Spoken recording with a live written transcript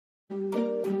Get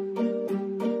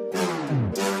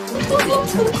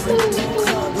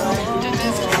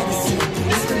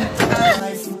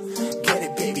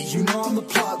it, baby, you know I'm the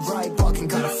plot right. Walking,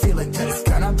 got a feeling that it's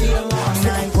gonna be a long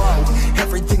night. Whoa,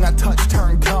 everything I touch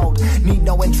turn cold. Need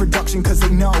no introduction, cause they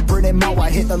know Brit Mo. I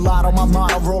hit the lotto, my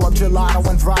motto. Roll up gelato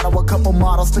and throttle a couple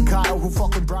models staccato who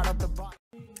fucking brought up the bottle.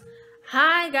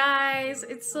 Hi guys,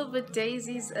 it's Silver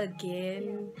Daisies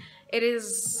again. It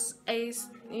is a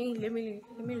let me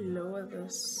lower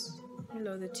this. Let me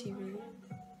lower the TV.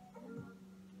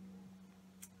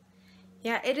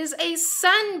 Yeah, it is a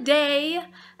Sunday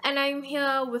and I'm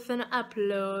here with an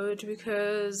upload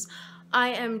because I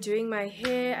am doing my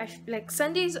hair. Like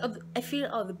Sundays I feel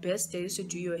are the best days to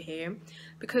do your hair,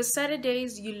 because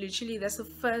Saturdays you literally, that's the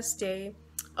first day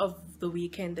of the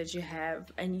weekend that you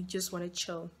have and you just want to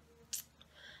chill.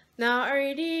 Now I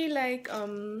already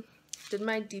did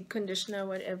my deep conditioner,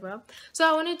 whatever, so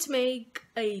I wanted to make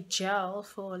a gel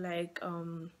for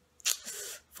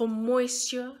for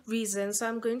moisture reasons. So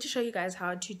I'm going to show you guys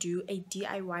how to do a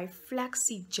DIY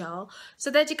flaxseed gel so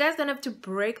that you guys don't have to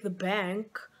break the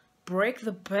bank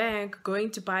going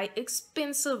to buy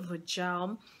expensive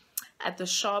gel at the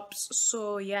shops.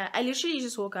 So yeah, I literally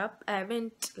just woke up. I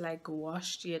haven't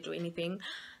washed yet or anything,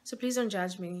 so please don't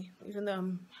judge me, even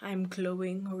though I'm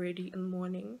glowing already in the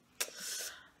morning.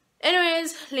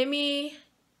 Anyways, let me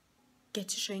get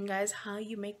to showing you guys how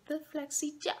you make the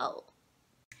flaxseed gel.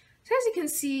 So as you can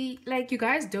see, you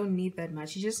guys don't need that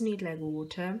much. You just need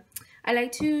water. I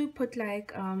like to put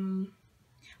 1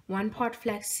 part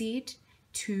flaxseed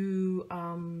to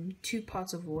 2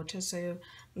 parts of water. So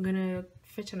I'm gonna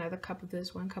fit another cup of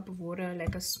this, 1 cup of water,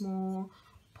 like a small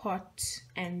pot,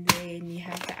 and then you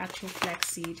have the actual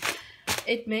flaxseed.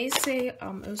 It may say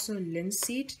also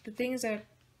linseed. The thing is that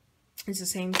it's the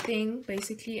same thing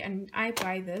basically, and I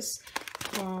buy this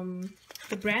from,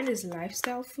 the brand is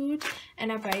Lifestyle Food,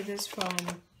 and I buy this from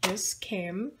this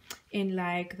Chem in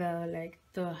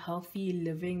the healthy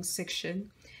living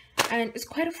section, and it's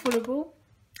quite affordable.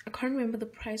 I can't remember the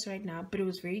price right now, but it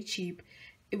was very cheap.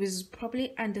 It was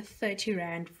probably under 30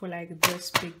 Rand for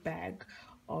this big bag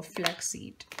of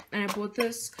flaxseed, and I bought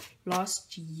this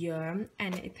last year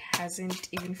and it hasn't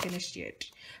even finished yet.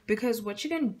 Because what you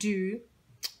can do,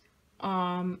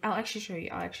 I'll actually show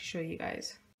you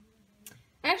guys.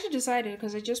 I actually decided,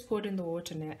 because I just poured in the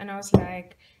water now, and I was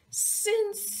like,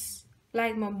 since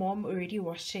my mom already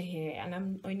washed her hair and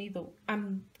I'm going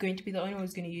to be the only one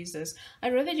who's going to use this,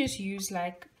 I'd rather just use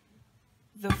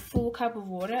the full cup of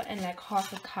water and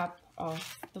half a cup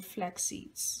of the flax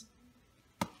seeds,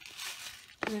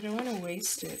 because I don't want to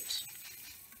waste it.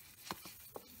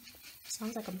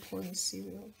 Sounds like I'm pouring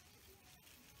cereal.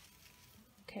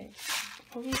 Okay, I'll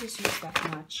probably just use that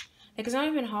much. It's not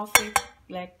even halfway.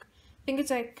 I think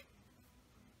it's a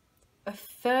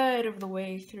third of the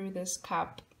way through this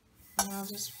cup, and I'll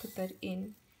just put that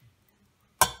in.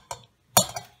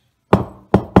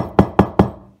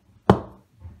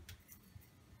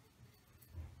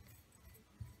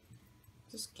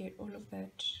 Just get all of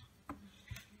that.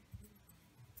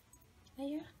 Oh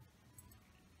yeah,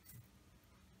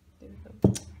 there we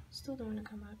go. Still don't want to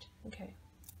come out. Okay,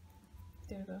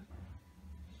 there we go.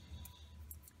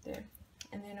 There.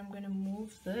 And then I'm gonna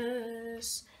move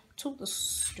this to the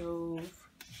stove.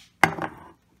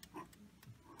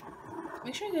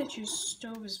 Make sure that your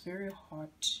stove is very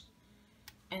hot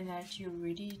and that you're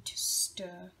ready to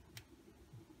stir.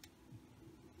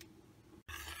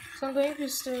 So I'm going to be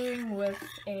stirring with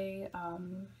a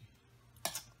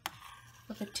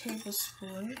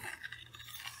tablespoon,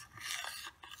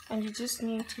 and you just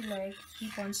need to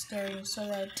keep on stirring so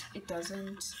that it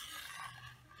doesn't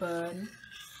burn.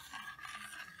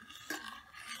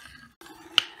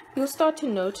 You'll start to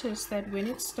notice that when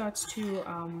it starts to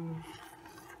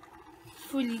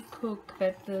fully cook,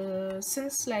 that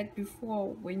since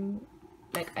before, when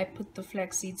I put the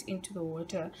flax seeds into the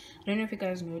water, I don't know if you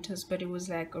guys noticed, but it was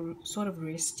a sort of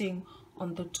resting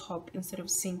on the top instead of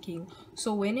sinking.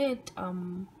 So when it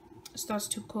starts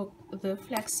to cook, the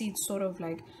flax seeds sort of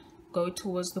go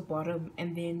towards the bottom,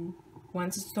 and then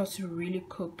once it starts to really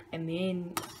cook, and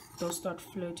then they'll start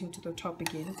floating to the top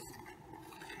again.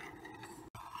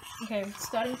 Okay, it's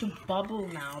starting to bubble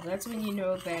now. That's when you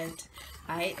know that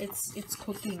it's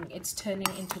cooking. It's turning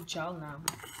into gel now.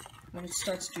 When it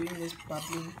starts doing this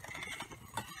bubbling.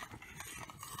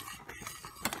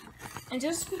 And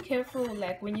just be careful,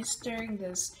 when you're stirring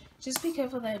this, just be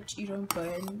careful that you don't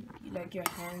burn your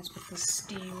hands with the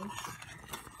steam.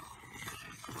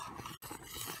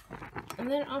 And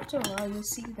then after a while, you'll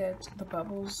see that the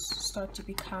bubbles start to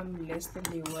become less than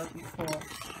they were before.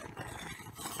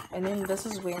 And then this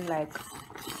is when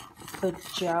the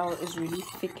gel is really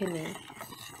thickening.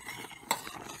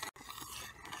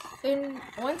 Then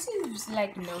once you've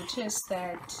like noticed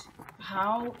that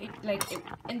how it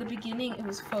in the beginning it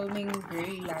was foaming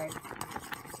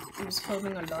it was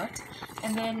foaming a lot,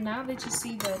 and then now that you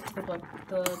see that the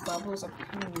bubbles are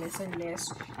becoming less and less,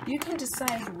 you can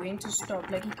decide when to stop.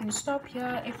 Like you can stop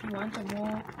here if you want a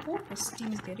more, oh, the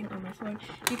steam is getting on my phone.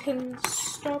 You can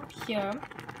stop here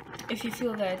if you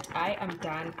feel that I am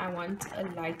done, I want a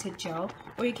lighter gel,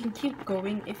 or you can keep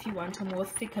going if you want a more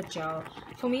thicker gel.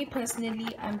 For me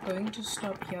personally, I'm going to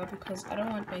stop here because I don't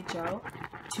want my gel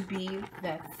to be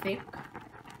that thick.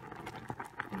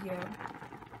 Yeah,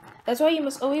 that's why you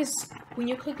must always, when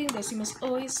you're cooking this, you must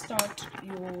always start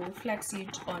your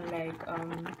flaxseed on like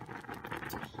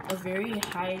a very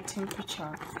high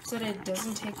temperature so that it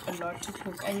doesn't take a lot to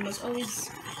cook, and you must always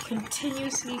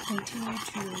continuously continue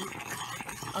to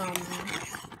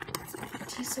what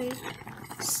do you say,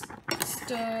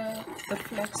 stir the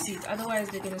flax seeds, otherwise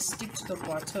they're gonna stick to the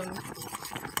bottom.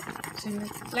 So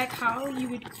like how you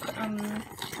would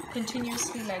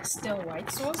continuously like stir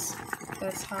white sauce,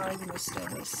 that's how you must stir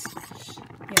this.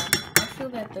 Yeah, I feel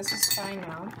that this is fine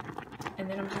now, and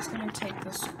then I'm just gonna take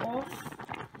this off,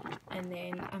 and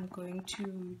then I'm going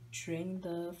to drain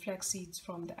the flax seeds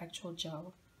from the actual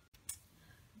gel.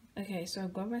 Okay, so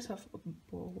I've got myself a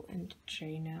bowl and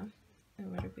tray now,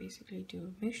 and what I basically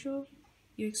do, make sure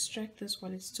you extract this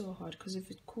while it's still hot, because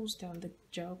if it cools down, the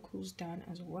gel cools down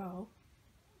as well,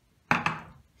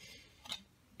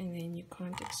 and then you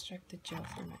can't extract the gel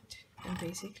from it. And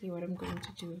basically what I'm going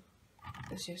to do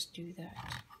is just do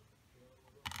that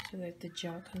so that the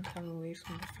gel can come away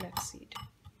from the flaxseed.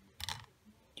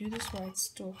 Do this while it's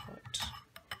still hot,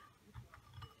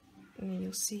 and then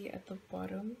you'll see at the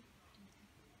bottom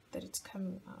that it's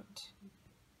coming out.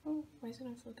 Oh, why is it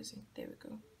not focusing? There we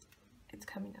go. It's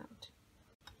coming out.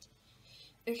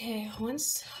 Okay,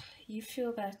 once you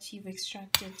feel that you've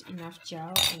extracted enough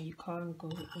gel and you can't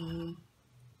go any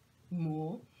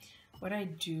more, what I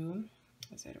do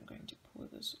is that I'm going to pour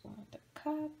this on the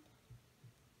cup.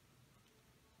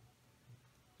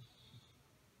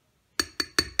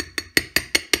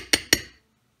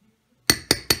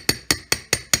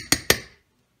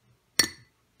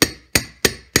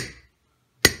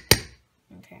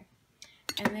 Okay,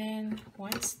 and then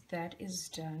once that is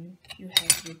done, you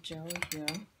have your gel here.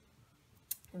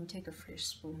 Let me take a fresh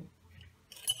spoon.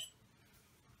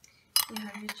 You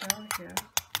have your gel here,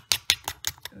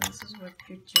 and this is what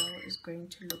your gel is going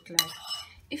to look like.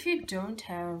 If you don't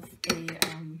have a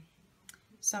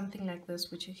something like this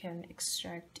which you can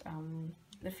extract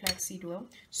the flaxseed oil,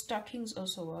 stockings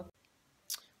also work.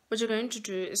 What you're going to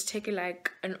do is take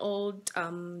like an old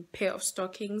pair of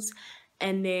stockings,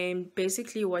 and then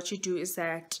basically what you do is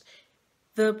that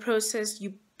the process,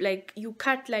 you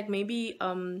cut like maybe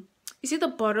you see the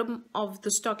bottom of the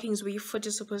stockings where your foot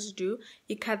is supposed to do,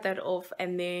 you cut that off,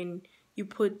 and then you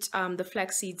put the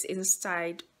flax seeds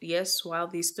inside, yes, while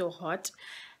they're still hot,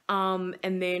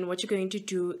 and then what you're going to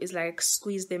do is like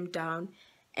squeeze them down,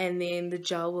 and then the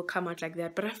gel will come out like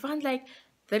that. But I found like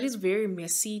that is very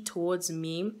messy towards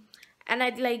me, and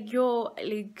I'd like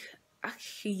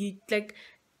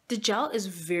the gel is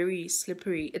very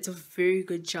slippery. It's a very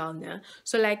good gel now.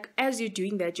 So like as you're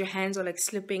doing that, your hands are like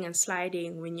slipping and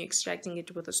sliding when you're extracting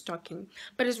it with a stocking.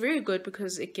 But it's very good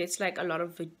because it gets like a lot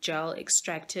of the gel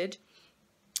extracted.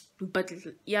 But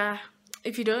yeah,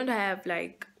 if you don't have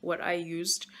like what I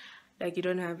used, like you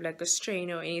don't have like a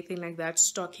strainer or anything like that,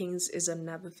 stockings is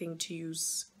another thing to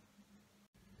use.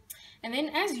 And then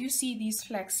as you see these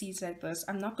flax seeds like this,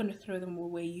 I'm not going to throw them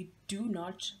away. You do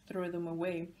not throw them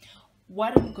away.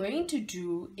 What I'm going to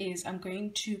do is I'm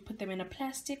going to put them in a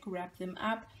plastic, wrap them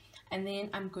up, and then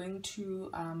I'm going to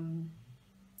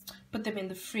put them in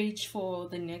the fridge for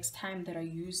the next time that I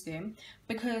use them,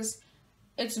 because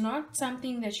it's not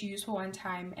something that you use for one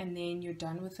time and then you're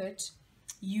done with it.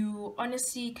 You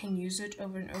honestly can use it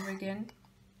over and over again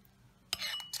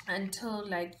until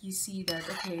like you see that,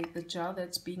 okay, the gel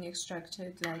that's being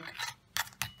extracted, like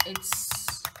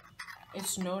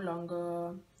it's no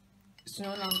longer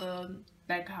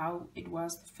like how it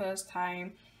was the first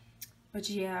time. But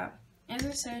yeah, as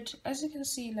I said, as you can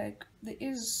see, like there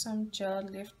is some gel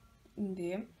left in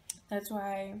there. That's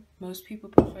why most people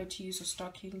prefer to use the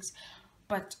stockings,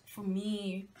 but for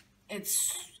me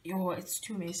it's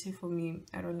too messy for me.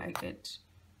 I don't like it.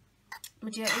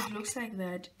 But yeah, it looks like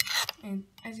that, and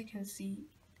as you can see,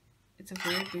 it's a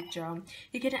very good gel.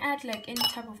 You can add like any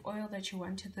type of oil that you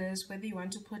want to this, whether you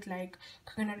want to put like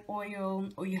coconut oil,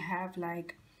 or you have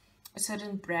like a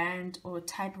certain brand or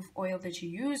type of oil that you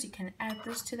use, you can add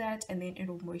this to that, and then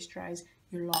it'll moisturize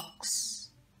your locks.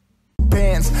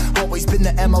 always been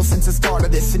the MO since the start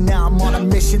of this, and now I'm on a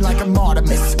mission like I'm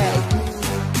Artemis. Hey,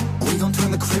 we gon'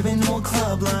 turn the crib into a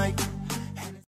club like